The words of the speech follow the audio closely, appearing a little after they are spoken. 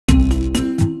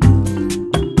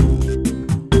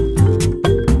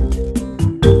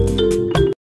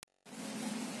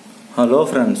Hello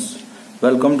friends,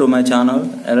 welcome to my channel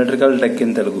electrical tech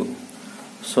in Telugu.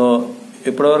 So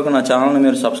ఇప్పటివరకు నా ఛానల్ని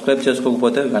మీరు సబ్స్క్రైబ్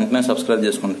చేసుకోకపోతే వెంటనే సబ్స్క్రైబ్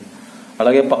చేసుకోండి.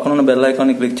 అలాగే పక్కనున్న బెల్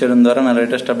ఐకాన్ని క్లిక్ చేయడం ద్వారా నా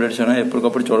లేటెస్ట్ అప్డేట్స్ అనేవి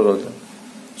ఎప్పటికప్పుడు చూడగలుగుతారు.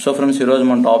 సో ఫ్రెండ్స్, ఈరోజు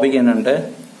మన టాపిక్ ఏంటంటే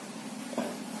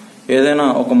ఏదైనా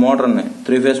ఒక మోటార్ని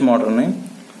 3-phase మోటార్ని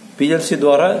PLC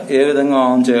ద్వారా ఏ విధంగా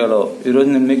ఆన్ చేయాలో ఈరోజు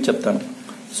నేను మీకు చెప్తాను.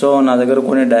 సో నా దగ్గర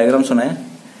కొన్ని డయాగ్రామ్స్ ఉన్నాయి.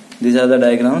 These are the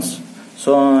diagrams.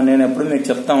 So నేను ఎప్పుడు మీకు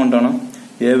చెప్తా ఉంటాను,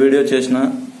 ఏ వీడియో చేసినా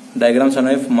డయాగ్రామ్స్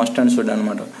అనేవి మస్ట్ అండ్ షుడ్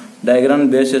అనమాట. డయాగ్రామ్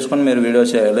బేస్ చేసుకొని మీరు వీడియో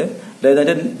చేయాలి,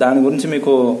 లేదంటే దాని గురించి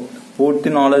మీకు పూర్తి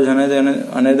నాలెడ్జ్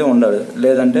అనేది ఉండాలి,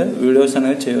 లేదంటే వీడియోస్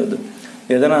అనేవి చేయొద్దు.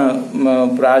 ఏదైనా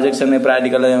ప్రాజెక్ట్స్ అనేవి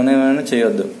ప్రాక్టికల్ ఏమైనా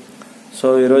చేయొద్దు. సో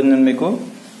ఈరోజు నేను మీకు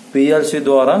PLC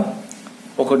ద్వారా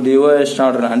ఒక డివైస్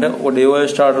స్టార్టర్, అంటే ఒక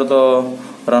డివైస్ స్టార్టర్తో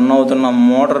రన్ అవుతున్న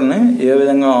మోటార్ని ఏ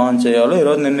విధంగా ఆన్ చేయాలో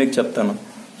ఈరోజు నేను మీకు చెప్తాను.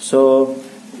 సో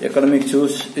ఇక్కడ మీకు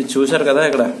చూశారు కదా,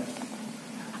 ఇక్కడ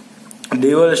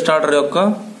డివైస్ స్టార్టర్ యొక్క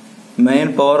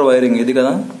మెయిన్ పవర్ వైరింగ్ ఇది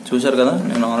కదా, చూశారు కదా.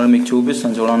 నేను ఆల్రెడీ మీకు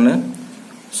చూపిస్తాను, చూడండి.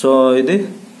 సో ఇది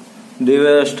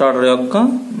డివైస్ స్టార్టర్ యొక్క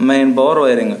మెయిన్ పవర్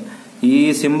వైరింగ్. ఈ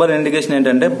సింబల్ ఇండికేషన్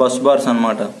ఏంటంటే బస్ బార్స్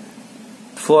అనమాట.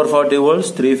 440 volts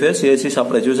 3-phase AC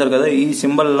సప్లై, చూసారు కదా. ఈ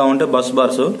సింబల్ ఇలా ఉంటే బస్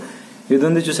బార్స్. ఇది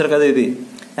ఉంది చూసారు కదా, ఇది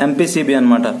MPCB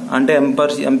అనమాట. అంటే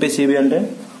MPCB అంటే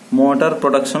మోటార్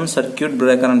ప్రొడక్షన్ సర్క్యూట్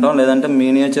బ్రేకర్ అంటాం, లేదంటే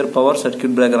మినియేచర్ పవర్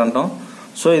సర్క్యూట్ బ్రేకర్ అంటాం.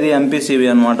 సో ఇది MPCB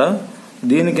అనమాట.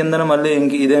 దీని కింద మళ్ళీ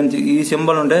ఇదేంటి, ఈ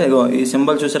సింబల్ ఉంటే, ఇగో ఈ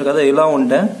సింబల్ చూసారు కదా, ఇలా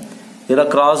ఉంటే, ఇలా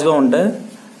క్రాస్ గా ఉంటే,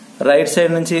 రైట్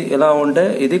సైడ్ నుంచి ఇలా ఉంటే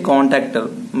ఇది కాంటాక్టర్,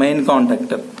 మెయిన్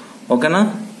కాంటాక్టర్, ఓకేనా.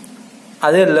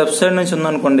 అదే లెఫ్ట్ సైడ్ నుంచి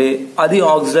ఉందనుకోండి, అది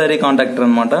ఆక్సిలరీ కాంటాక్టర్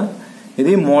అనమాట.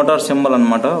 ఇది మోటార్ సింబల్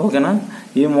అనమాట, ఓకేనా.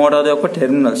 ఈ మోటార్ యొక్క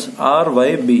టెర్మినల్స్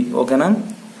RYB, ఓకేనా.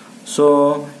 సో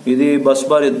ఇది బస్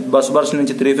బార్స్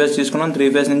నుంచి 3-phase తీసుకున్నాం.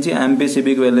 3-phase నుంచి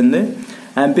MPCBకి వెళ్ళింది.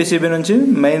 MPCB నుంచి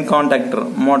మెయిన్ కాంటాక్టర్,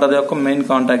 మోటార్ యొక్క మెయిన్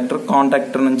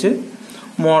కాంటాక్టర్ నుంచి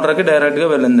మోటార్కి డైరెక్ట్గా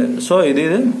వెళ్ళింది. సో ఇది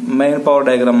మెయిన్ పవర్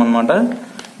డయాగ్రామ్ అనమాట.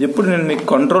 ఇప్పుడు నేను మీకు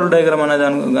కంట్రోల్ డయాగ్రామ్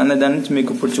అనే దాని నుంచి మీకు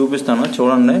ఇప్పుడు చూపిస్తాను,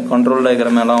 చూడండి కంట్రోల్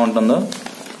డయాగ్రామ్ ఎలా ఉంటుందో.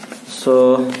 సో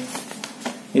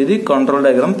ఇది కంట్రోల్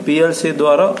డయాగ్రామ్, PLC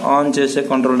ద్వారా ఆన్ చేసే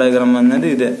కంట్రోల్ డయాగ్రామ్ అనేది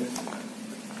ఇదే.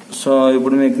 సో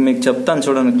ఇప్పుడు మీకు చెప్తాను,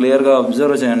 చూడండి, క్లియర్గా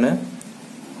అబ్జర్వ్ చేయండి.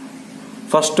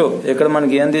 ఫస్ట్ ఇక్కడ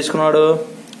మనకి ఏం తీసుకున్నాడు,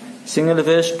 single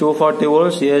phase 240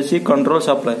 volts AC control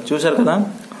supply, చూసారు కదా.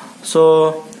 సో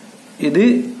ఇది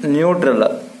న్యూట్రల్.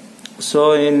 సో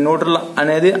ఈ న్యూట్రల్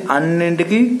అనేది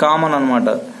అన్నింటికి కామన్ అనమాట.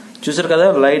 చూసారు కదా,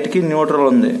 లైట్ కి న్యూట్రల్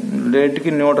ఉంది, లైట్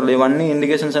కి న్యూట్రల్, ఇవన్నీ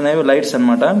ఇండికేషన్స్ అనేవి లైట్స్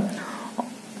అనమాట.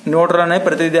 న్యూట్రల్ అనేవి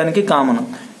ప్రతిదానికి కామన్.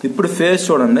 ఇప్పుడు ఫేజ్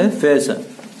చూడండి, ఫేజ్,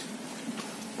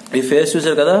 ఈ ఫేజ్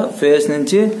చూసారు కదా. ఫేజ్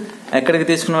నుంచి ఎక్కడికి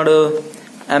తీసుకున్నాడు,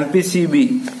 MPCB.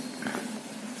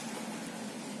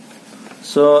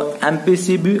 So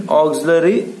MPCB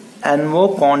auxiliary NO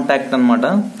contact అనమాట.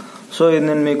 సో ఇది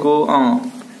నేను మీకు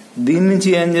దీని నుంచి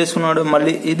ఏం చేసుకున్నాడు,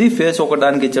 మళ్ళీ ఇది ఫేస్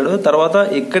ఒకదానికి ఇచ్చాడు. తర్వాత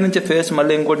ఇక్కడి నుంచి ఫేస్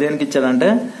మళ్ళీ ఇంకోటి దేనికి ఇచ్చాడంటే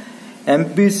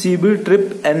MPCB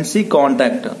trip NC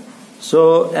contact. So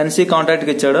NC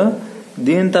కాంటాక్ట్కి ఇచ్చాడు.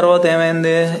 దీని తర్వాత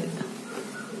ఏమైంది,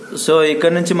 సో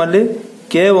ఇక్కడ నుంచి మళ్ళీ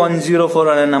K104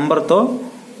 అనే నెంబర్తో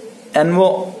NO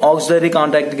ఆక్సిలరీ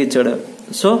కాంటాక్ట్కి ఇచ్చాడు.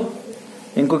 సో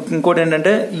ఇంకోటి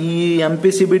ఏంటంటే ఈ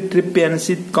MPCB ట్రిప్ NC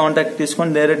కాంటాక్ట్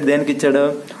తీసుకొని డైరెక్ట్ దేనికి ఇచ్చాడు,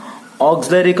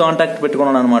 ఆక్సిలరీ కాంటాక్ట్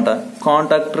పెట్టుకున్నాడు అనమాట.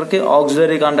 కాంటాక్టర్కి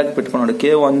ఆక్సిలరీ కాంటాక్ట్ పెట్టుకున్నాడు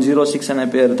K106 అనే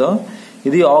పేరుతో.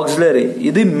 ఇది ఆక్సిలరీ,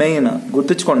 ఇది మెయిన్,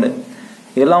 గుర్తుంచుకోండి.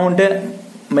 ఇలా ఉంటే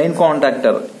మెయిన్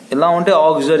కాంటాక్టర్, ఇలా ఉంటే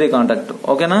ఆక్సిలరీ కాంటాక్టర్,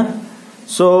 ఓకేనా.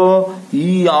 సో ఈ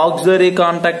ఆక్సిలరీ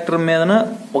కాంటాక్టర్ మీద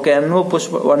ఒక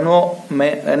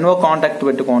NO కాంటాక్ట్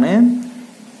పెట్టుకొని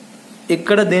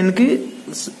ఇక్కడ దీనికి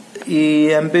ఈ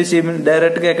MPCB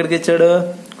డైరెక్ట్ గా ఎక్కడికి ఇచ్చాడు,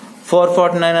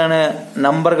 449 అనే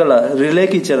నంబర్ గల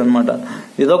రిలేకి ఇచ్చారు అనమాట.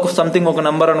 ఏదో ఒక సంథింగ్ ఒక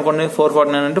నెంబర్ అనుకోండి,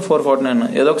 449 అంటే 449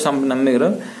 ఏదో ఒక నెంబర్.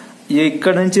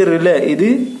 ఇక్కడ నుంచి రిలే,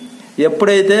 ఇది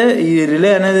ఎప్పుడైతే ఈ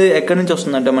రిలే అనేది ఎక్కడి నుంచి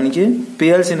వస్తుందంటే మనకి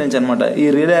PLC నుంచి అనమాట. ఈ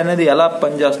రిలే అనేది ఎలా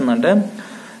పనిచేస్తుందంటే,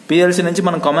 PLC నుంచి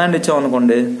మనం కమాండ్ ఇచ్చాం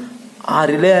అనుకోండి, ఆ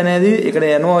రిలే అనేది ఇక్కడ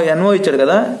NO ఇచ్చాడు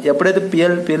కదా, ఎప్పుడైతే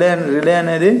రిలే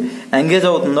అనేది ఎంగేజ్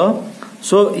అవుతుందో,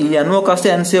 సో ఈ NO కాస్త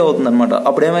NC అవుతుంది అనమాట.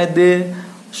 అప్పుడు ఏమైంది,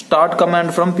 స్టార్ట్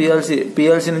కమాండ్ ఫ్రమ్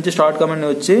PLC నుంచి స్టార్ట్ కమాండ్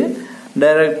వచ్చి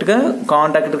డైరెక్ట్ గా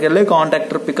కాంటాక్టర్కి వెళ్ళి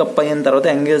కాంటాక్టర్ పికప్ అయిన తర్వాత,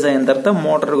 ఎంగేజ్ అయిన తర్వాత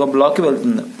మోటార్ బ్లాక్ కి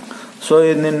వెళ్తుంది. సో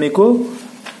ఇది నేను మీకు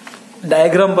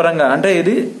డయాగ్రామ్ పరంగా, అంటే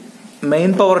ఇది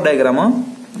మెయిన్ పవర్ డయాగ్రాము,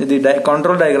 ఇది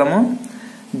కంట్రోల్ డయాగ్రాము.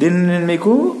 దీన్ని నేను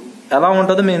మీకు ఎలా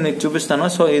ఉంటుందో మీకు చూపిస్తాను.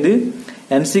 సో ఇది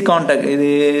NC కాంటాక్ట్,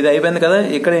 ఇది అయిపోయింది కదా.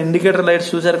 ఇక్కడ ఇండికేటర్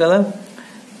లైట్స్ చూసారు కదా,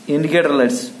 ఇండికేటర్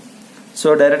లైట్స్. సో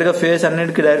డైరెక్ట్ గా ఫేస్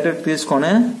అన్నిటికీ డైరెక్ట్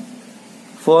తీసుకొని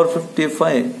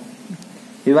 455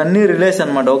 ఇవన్నీ రిలేస్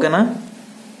అనమాట, ఓకేనా.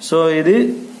 సో ఇది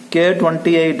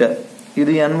K28,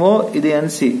 ఇది NO, ఇది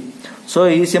NC. సో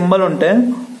ఈ సింబల్ ఉంటే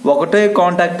ఒకటే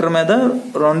కాంటాక్టర్ మీద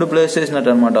 2 ప్లేస్ చేసినట్టు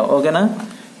అనమాట. ఓకేనా?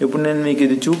 ఇప్పుడు నేను మీకు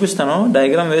ఇది చూపిస్తాను,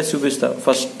 డయాగ్రామ్ వేసి చూపిస్తాను.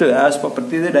 ఫస్ట్ యాజ్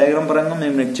ప్రతిదీ డయాగ్రామ్ పరంగా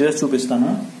మేము మీకు చేసి చూపిస్తాను.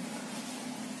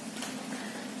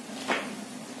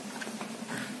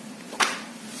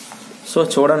 సో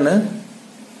చూడండి,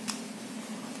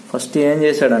 ఫస్ట్ ఏం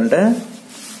చేశాడంటే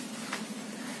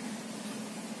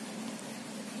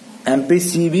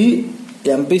ఎంపీసీబీ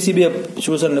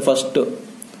చూసండి. ఫస్ట్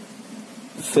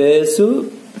ఫేస్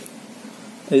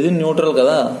ఇది న్యూట్రల్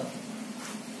కదా,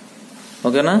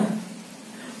 ఓకేనా?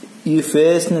 ఈ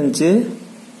ఫేస్ నుంచి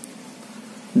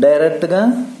డైరెక్ట్గా,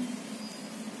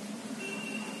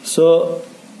 సో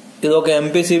ఇది ఒక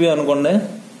ఎంపీసీబీ అనుకోండి,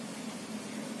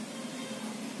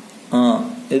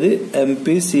 ఇది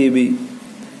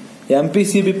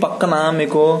ఎంపీసీబీ పక్కన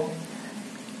మీకు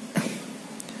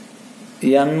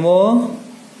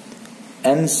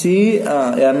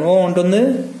NO ఉంటుంది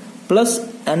ప్లస్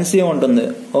NC ఉంటుంది.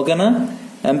 ఓకేనా?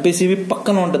 ఎంపీసీబీ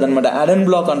పక్కన ఉంటుంది అనమాట, యాడ్ అండ్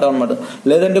బ్లాక్ అంటాం అనమాట.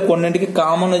 లేదంటే కొన్నింటికి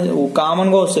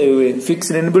కామన్గా వస్తాయి,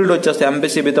 ఫిక్స్డ్ ఇన్బిల్డ్ వచ్చేస్తాయి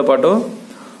ఎంపీసీబీతో పాటు.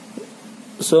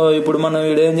 సో ఇప్పుడు మనం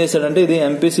వీడు ఏం చేశాడంటే, ఇది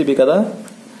ఎంపీసీబీ కదా,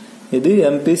 ఇది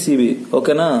ఎంపీసీబీ.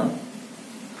 ఓకేనా?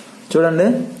 చూడండి,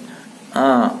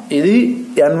 ఇది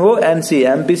NO NC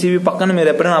ఎంపీసీబీ పక్కన మీరు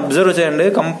ఎప్పుడైనా అబ్జర్వ్ చేయండి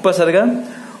కంపల్సరిగా.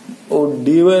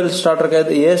 డివైఎల్ స్టార్టర్కి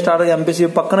అయితే ఏ స్టార్టర్ ఎంపీసీబీ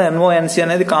పక్కన NO NC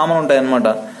అనేది కామన్ ఉంటాయి అనమాట.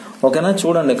 ఓకేనా?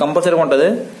 చూడండి, కంపల్సరీగా ఉంటుంది.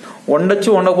 ఉండొచ్చు,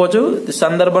 ఉండకపోవచ్చు,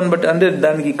 సందర్భాన్ని బట్టి, అంటే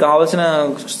దానికి కావాల్సిన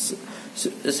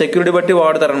సెక్యూరిటీ బట్టి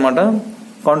వాడతారనమాట,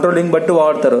 కంట్రోలింగ్ బట్టి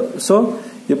వాడతారు. సో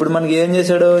ఇప్పుడు మనకి ఏం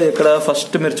చేశాడు ఇక్కడ,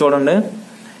 ఫస్ట్ మీరు చూడండి,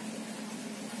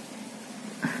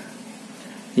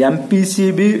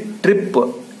 MPCB trip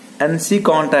NC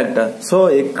contact. So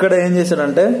ఇక్కడ ఏం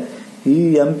చేశాడంటే ఈ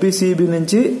ఎంపీసీబీ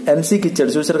నుంచి NCకి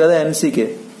ఇచ్చాడు, చూసారు కదా, NCకి.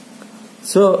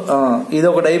 సో ఇది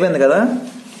ఒకటి అయిపోయింది కదా.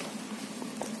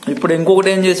 ఇప్పుడు ఇంకొకటి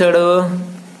ఏం చేశాడు,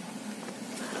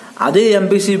 అదే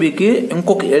ఎంపీసీబీకి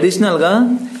ఇంకొక అడిషనల్ గా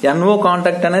NO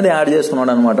కాంటాక్ట్ అనేది యాడ్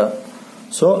చేసుకున్నాడు అనమాట.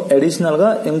 సో అడిషనల్ గా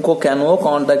ఇంకొక NO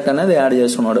కాంటాక్ట్ అనేది యాడ్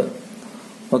చేసుకున్నాడు.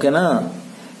 ఓకేనా?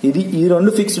 ఇది ఈ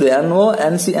రెండు ఫిక్స్డ్, NO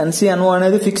NC NO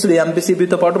అనేది ఫిక్స్డ్,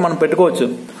 ఎంపీసీబీతో పాటు మనం పెట్టుకోవచ్చు.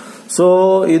 సో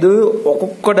ఇది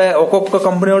ఒక్కొక్క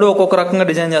కంపెనీ వాడు ఒక్కొక్క రకంగా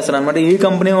డిజైన్ చేస్తాడు అనమాట. ఈ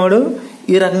కంపెనీ వాడు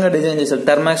ఈ రకంగా డిజైన్ చేశాడు,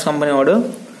 టెర్మాక్స్ కంపెనీ వాడు.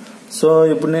 సో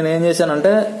ఇప్పుడు నేను ఏం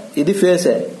చేశానంటే, ఇది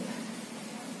ఫేసే,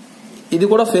 ఇది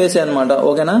కూడా ఫేసే అనమాట.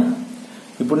 ఓకేనా?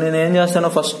 ఇప్పుడు నేను ఏం చేస్తాను,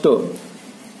 ఫస్ట్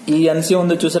ఈ NC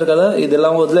ఉంది చూసారు కదా, ఇది ఇలా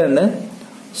వదిలేయండి.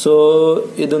 సో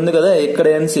ఇది ఉంది కదా ఇక్కడ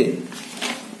NC,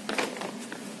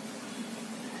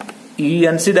 ఈ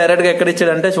NC డైరెక్ట్ గా ఎక్కడ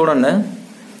ఇచ్చాడంటే చూడండి,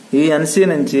 ఈ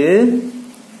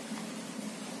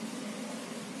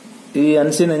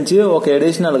NC నుంచి ఒక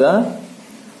అడిషనల్ గా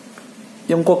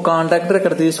ఇంకొక కాంటాక్టర్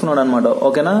ఇక్కడ తీసుకున్నాడు అనమాట.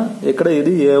 ఓకేనా? ఇక్కడ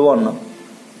ఇది A1,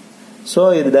 సో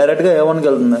ఇది డైరెక్ట్ గా A1కి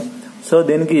వెళ్తుంది. సో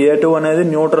దీనికి A2 అనేది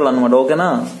న్యూట్రల్ అనమాట. ఓకేనా?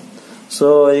 సో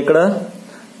ఇక్కడ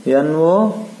NO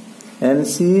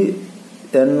NC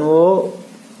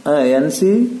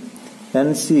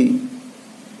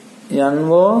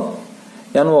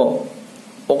NO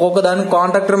ఒక్కొక్క దానికి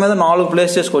కాంటాక్టర్ మీద 4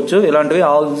 ప్లేస్ చేసుకోవచ్చు. ఇలాంటివి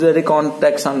ఆక్సిలరీ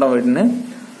కాంటాక్ట్స్ అంటాం వీటిని.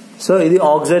 సో ఇది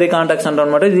ఆక్సిలరీ కాంటాక్ట్స్ అంటాం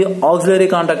అనమాట, ఇది ఆక్సిలరీ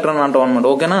కాంటాక్టర్ అని అంటాం అనమాట.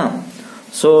 ఓకేనా?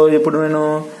 సో ఇప్పుడు నేను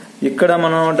ఇక్కడ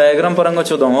మనం డయాగ్రామ్ పరంగా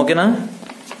చూద్దాం. ఓకేనా?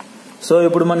 సో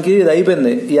ఇప్పుడు మనకి ఇది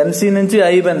అయిపోయింది, NC నుంచి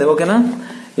అయిపోయింది. ఓకేనా?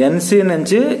 NC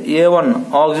నుంచి A1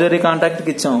 ఆక్సిలరీ కాంటాక్ట్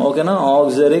కి ఇచ్చాం. ఓకేనా?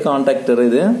 ఆక్సిలరీ కాంటాక్టర్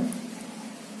ఇది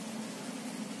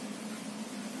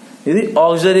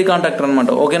ఆక్సిలరీ కాంటాక్టర్ అనమాట.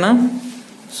 ఓకేనా?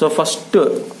 సో ఫస్ట్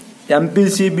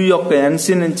ఎంపీసీబీ యొక్క NC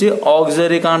నుంచి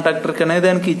ఆక్సిలరీ కాంటాక్టర్ కి అనేది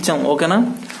దానికి ఇచ్చాం. ఓకేనా?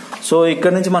 సో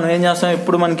ఇక్కడ నుంచి మనం ఏం చేస్తాం,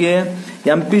 ఇప్పుడు మనకి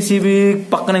ఎంపీసీబీ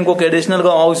పక్కన ఇంకొక అడిషనల్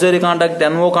గా ఆక్సిలరీ కాంటాక్ట్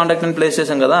NO కాంటాక్ట్ అని ప్లేస్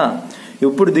చేసాం కదా.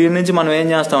 ఇప్పుడు దీని నుంచి మనం ఏం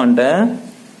చేస్తామంటే,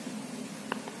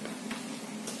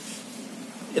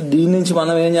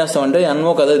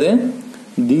 NO కదా ఇది,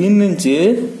 దీని నుంచి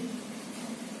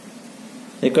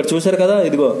ఇక్కడ చూసారు కదా,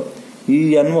 ఇదిగో ఈ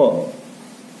NO.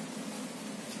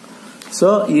 సో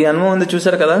ఈ NO ఉంది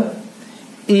చూసారు కదా,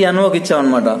 ఈ NOకి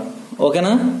ఇచ్చామన్నమాట.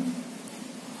 ఓకేనా?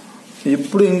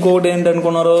 ఇప్పుడు ఇంకొకటి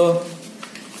ఏంటనుకున్నారు,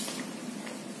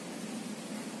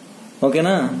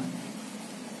 ఓకేనా,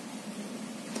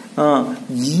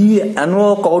 ఈ NO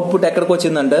ఒక అవుట్పుట్ ఎక్కడికి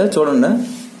వచ్చిందంటే చూడండి,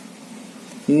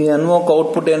 ఈ NO ఒక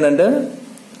అవుట్పుట్ ఏంటంటే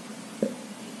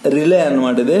రిలే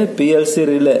అన్నమాట, ఇది PLC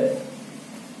రిలే.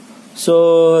 సో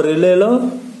రిలేలో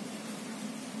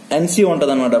NC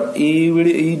ఉంటుంది అనమాట.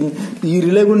 ఈ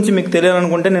రిలే గురించి మీకు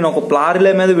తెలియాలనుకుంటే నేను ఒక ప్లా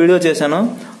రిలే మీద వీడియో చేశాను,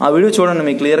 ఆ వీడియో చూడండి,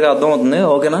 మీకు క్లియర్గా అర్థమవుతుంది.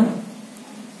 ఓకేనా?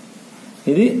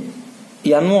 ఇది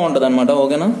NO ఉంటుంది అనమాట.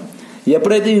 ఓకేనా?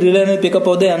 ఎప్పుడైతే ఈ రిలే అనేది పికప్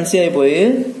అవుతే ఎన్సీ అయిపోయి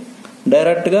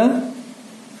డైరెక్ట్గా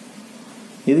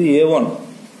ఇది A1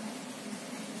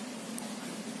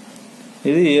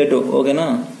 ఇది A2 ఓకేనా.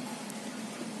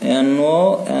 NO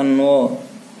NO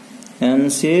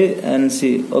NC NC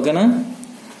ఓకేనా,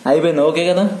 అయిపోయింది. ఓకే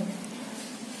కదా,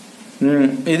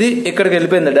 ఇది ఇక్కడికి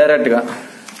వెళ్ళిపోయింది డైరెక్ట్గా.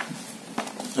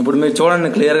 ఇప్పుడు మీరు చూడండి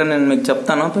క్లియర్గా నేను మీకు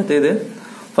చెప్తాను ప్రతిదీ.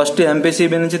 ఫస్ట్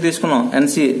ఎంపీసీబీ నుంచి తీసుకున్నాం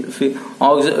ఎన్సీ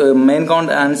మెయిన్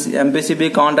ఎంపీసీబీ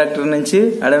కాంటాక్టర్ నుంచి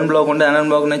అడెన్ బ్లాక్ ఉంటే అడెన్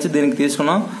బ్లాక్ నుంచి దీనికి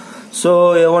తీసుకున్నాం. సో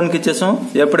A1కి ఇచ్చేసాం.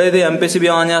 ఎప్పుడైతే ఎంపీసీబీ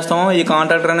ఆన్ చేస్తామో ఈ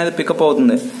కాంటాక్టర్ అనేది పికప్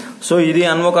అవుతుంది. సో ఇది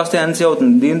ఎన్ఓ కాస్త ఎన్సీ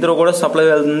అవుతుంది, దీంతో కూడా సప్లై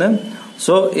వెళ్తుంది.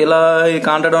 సో ఇలా ఈ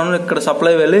కాంటాక్టర్ ఇక్కడ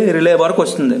సప్లై వెళ్ళి రిలే వరకు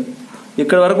వస్తుంది.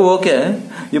 ఇక్కడ వరకు ఓకే.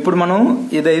 ఇప్పుడు మనం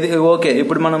ఇది ఓకే.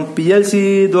 ఇప్పుడు మనం పిఎల్సి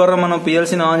ద్వారా మనం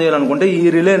పిఎల్సీని ఆన్ చేయాలనుకుంటే ఈ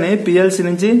రిలేని పిఎల్సీ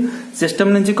నుంచి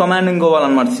సిస్టమ్ నుంచి కమాండింగ్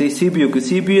పోవాలన్నమాట సిపియూకి.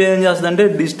 సిపియూ ఏం చేస్తుంది అంటే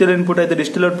డిజిటల్ ఇన్పుట్ అయితే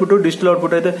డిజిటల్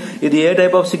అవుట్పుట్ అయితే ఇది ఏ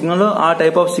టైప్ ఆఫ్ సిగ్నల్ ఆ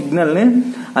టైప్ ఆఫ్ సిగ్నల్ ని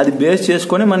అది బేస్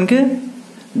చేసుకొని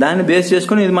దాన్ని బేస్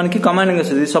చేసుకుని ఇది మనకి కమాండింగ్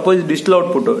వస్తుంది. సపోజ్ డిజిటల్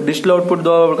అవుట్పుట్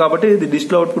కాబట్టి ఇది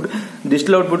డిజిటల్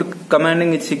అవుట్పుట్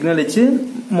కమాండింగ్ సిగ్నల్ ఇచ్చి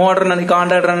మోటార్ అనేది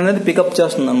కాంటాక్టర్ అనేది పికప్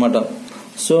చేస్తుంది అనమాట.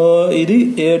 సో ఇది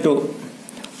A2.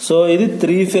 సో ఇది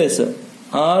 3 ఫేస్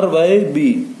RYB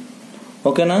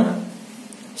ఓకేనా.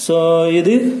 సో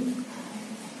ఇది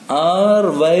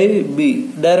RYB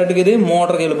డైరెక్ట్గా ఇది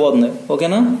మోటార్కి వెళ్ళిపోతుంది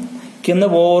ఓకేనా. కింద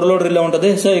ఓవర్లోడ్ రిలే ఉంటుంది.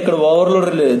 సో ఇక్కడ ఓవర్లోడ్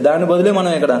రిలే దాని బదులే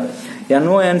మనం ఇక్కడ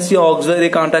NONC ఆక్సిలరీ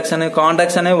కాంటాక్ట్స్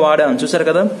అనేవి వాడాం చూసారు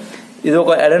కదా. ఇది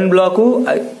ఒక ఎడెన్ బ్లాక్,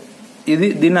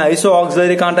 దీన్ని ఐసో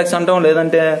ఆక్సిలరీ కాంటాక్ట్స్ అంటాం,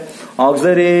 లేదంటే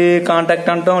ఆక్సిలరీ కాంటాక్ట్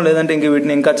అంటాం, లేదంటే ఇంక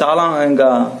వీటిని ఇంకా చాలా ఇంకా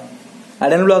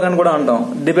అడెన్ బ్లాక్ అని కూడా అంటాం.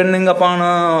 డిపెండింగ్ అపాన్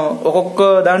ఒక్కొక్క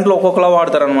దాంట్లో ఒక్కొక్కలా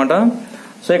వాడతారు అనమాట.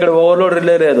 సో ఇక్కడ ఓవర్లోడ్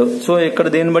రిలే లేదు. సో ఇక్కడ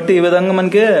దీన్ని బట్టి ఈ విధంగా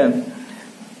మనకి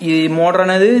ఈ మోటార్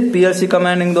అనేది పిఎల్సి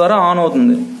కమాండింగ్ ద్వారా ఆన్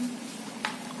అవుతుంది.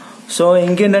 సో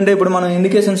ఇంకేంటంటే ఇప్పుడు మనం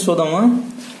ఇండికేషన్స్ చూద్దామా.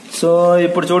 సో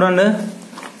ఇప్పుడు చూడండి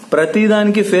ప్రతి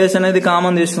దానికి ఫేస్ అనేది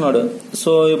కామన్ తీస్తున్నాడు.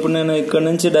 సో ఇప్పుడు నేను ఇక్కడ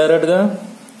నుంచి డైరెక్ట్ గా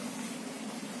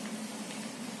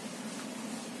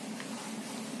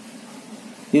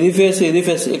ఇది ఫేస్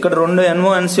ఇక్కడ 2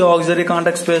 NONC ఆక్సిలరీ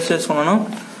కాంటాక్ట్స్ ఫేస్ చేసుకున్నాను.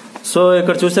 సో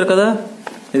ఇక్కడ చూసారు కదా,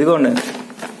 ఇదిగోండి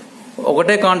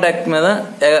ఒకటే కాంటాక్ట్ మీద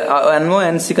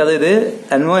NONC కదా, ఇది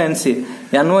NONC.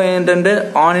 NO ఏంటంటే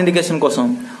ఆన్ ఇండికేషన్ కోసం,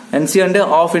 NC అంటే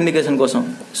ఆఫ్ ఇండికేషన్ కోసం.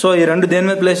 సో ఈ రెండు దేని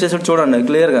మీద ప్లేస్ చేసాడు చూడండి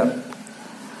క్లియర్ గా.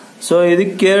 సో ఇది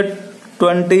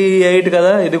K28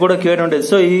 కదా, ఇది కూడా K28.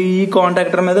 సో ఈ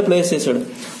కాంటాక్టర్ మీద ప్లేస్ చేశాడు.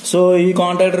 సో ఈ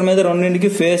కాంటాక్టర్ మీద రెండింటికి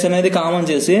ఫేస్ అనేది కామన్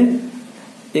చేసి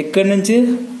ఇక్కడి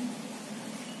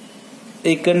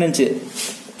నుంచి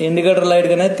ఇండికేటర్ లైట్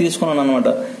అనేది తీసుకున్నాను అనమాట.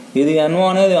 ఇది NO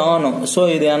అనేది ఆన్. సో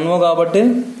ఇది NO కాబట్టి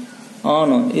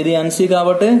ఆన్, ఇది NC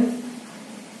కాబట్టి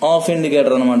ఆఫ్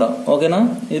ఇండికేటర్ అనమాట ఓకేనా.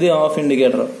 ఇది ఆఫ్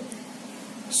ఇండికేటర్.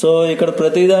 సో ఇక్కడ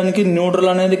ప్రతిదానికి న్యూట్రల్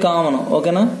అనేది కామన్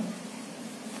ఓకేనా.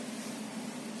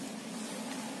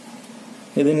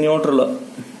 ఇది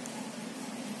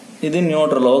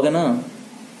న్యూట్రల్ ఓకేనా.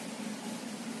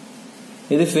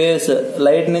 ఇది ఫేస్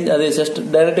లైట్ నుంచి అది జస్ట్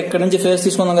డైరెక్ట్ ఇక్కడ నుంచి ఫేస్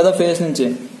తీసుకున్నాం కదా, ఫేస్ నుంచి.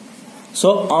 సో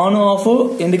ఆన్ ఆఫ్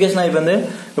ఇండికేషన్ అయిపోయింది.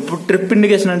 ఇప్పుడు ట్రిప్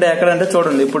ఇండికేషన్ అంటే ఎక్కడంటే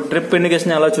చూడండి, ఇప్పుడు ట్రిప్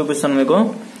ఇండికేషన్ ఎలా చూపిస్తాను మీకు.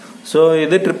 సో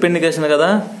ఇది ట్రిప్ ఇండికేషన్ కదా,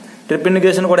 ట్రిప్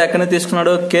ఇండికేషన్ కూడా ఎక్కడ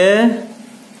తీసుకున్నాడు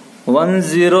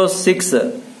K106.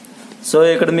 సో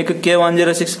ఇక్కడ మీకు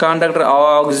K106 కాంటాక్టర్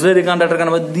ఆక్సిలరీ కాంటాక్టర్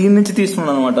కనుక దీని నుంచి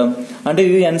తీసుకున్నాడు అనమాట. అంటే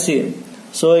ఇది NC.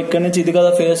 సో ఇక్కడ నుంచి ఇది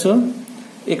కదా ఫేస్,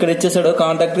 ఇక్కడ ఇచ్చేసాడు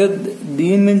కాంటాక్టర్,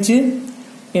 దీని నుంచి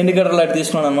ఇండికేటర్ లైట్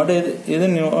తీసుకున్నాడు అనమాట. ఇది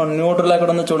న్యూట్రల్ ఎక్కడ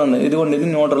ఉందో చూడండి, ఇదిగోండి ఇది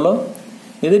న్యూట్రల్,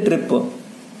 ఇది ట్రిప్.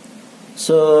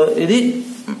 సో ఇది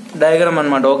డయాగ్రామ్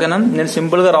అనమాట ఓకేనా. నేను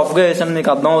సింపుల్ గా రఫ్ గా వేసాను, మీకు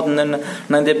అర్థం అవుతుందండి.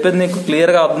 నేను చెప్పేది మీకు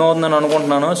క్లియర్ గా అర్థం అవుతుందని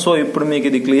అనుకుంటున్నాను. సో ఇప్పుడు మీకు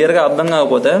ఇది క్లియర్ గా అర్థం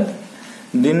కాకపోతే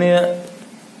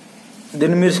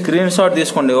దీన్ని మీరు స్క్రీన్ షాట్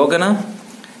తీసుకోండి ఓకేనా.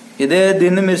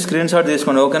 దీన్ని మీరు స్క్రీన్ షాట్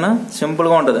తీసుకోండి ఓకేనా, సింపుల్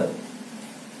గా ఉంటుంది.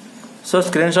 సో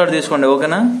స్క్రీన్ షాట్ తీసుకోండి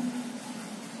ఓకేనా.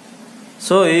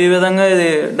 సో ఈ విధంగా ఇది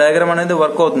డయాగ్రామ్ అనేది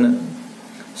వర్క్ అవుతుంది.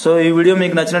 సో ఈ వీడియో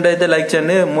మీకు నచ్చినట్టయితే లైక్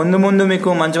చేయండి. ముందు మీకు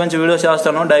మంచి వీడియోస్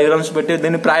చేస్తాను, డయాగ్రామ్స్ పెట్టి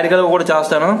దీన్ని ప్రాక్టికల్గా కూడా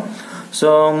చేస్తాను. సో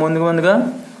ముందుగా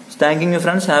thank you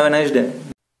friends, have a nice day.